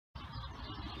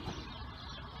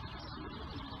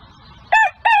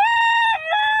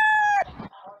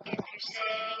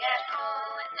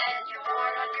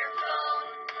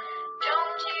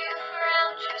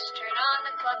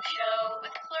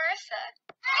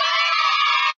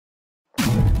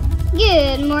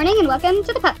Good morning and welcome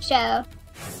to the Pup Show.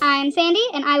 I'm Sandy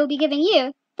and I will be giving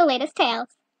you the latest tales.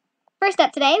 First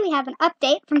up today we have an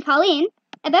update from Colleen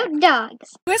about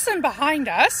dogs. Listen behind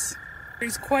us.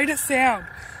 There's quite a sound.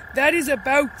 That is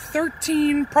about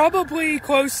 13, probably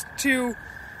close to,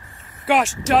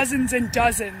 dozens and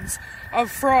dozens of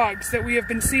frogs that we have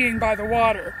been seeing by the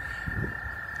water.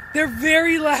 They're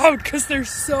very loud because there's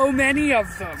so many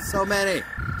of them. So many.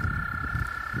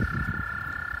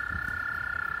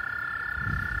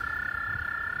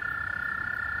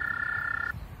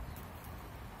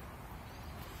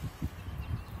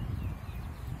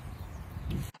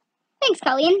 Thanks,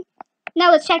 Colleen.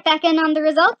 Now let's check back in on the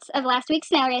results of last week's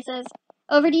snail races.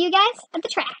 Over to you guys at the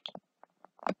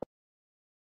track.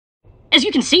 As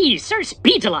you can see, Sir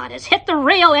Speedsalot has hit the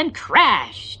rail and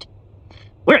crashed.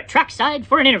 We're at trackside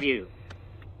for an interview.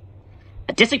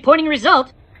 A disappointing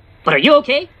result, but are you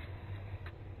okay?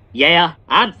 Yeah,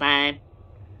 I'm fine.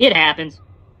 It happens.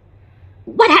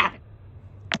 What happened?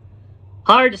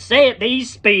 Hard to say at these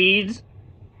speeds.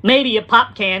 Maybe a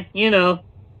pop can, you know.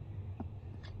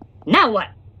 Now what?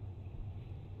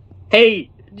 Hey,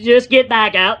 just get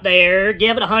back out there,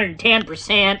 give it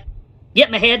 110%, get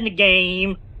my head in the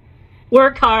game,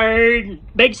 work hard,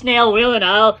 Big Snail will, and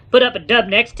I'll put up a dub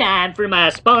next time for my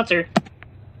sponsor,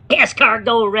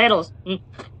 Escargot Rentals.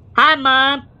 Hi,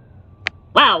 Mom.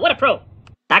 Wow, what a pro.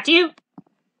 Back to you.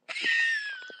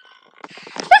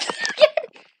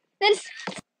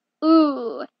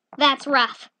 Ooh, that's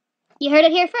rough. You heard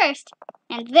it here first,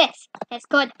 and this is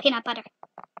good peanut butter.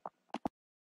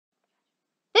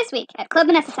 This week at Club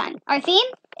Vanessaton, our theme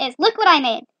is Look What I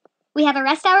Made. We have a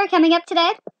rest hour coming up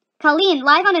today, Colleen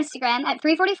live on Instagram at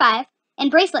 3:45, and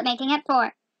bracelet making at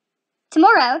 4.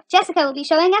 Tomorrow, Jessica will be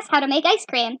showing us how to make ice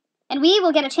cream, and we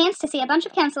will get a chance to see a bunch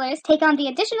of counselors take on the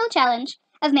additional challenge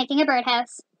of making a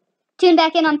birdhouse. Tune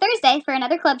back in on Thursday for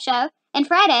another club show, and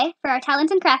Friday for our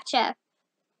talent and craft show.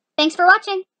 Thanks for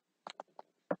watching!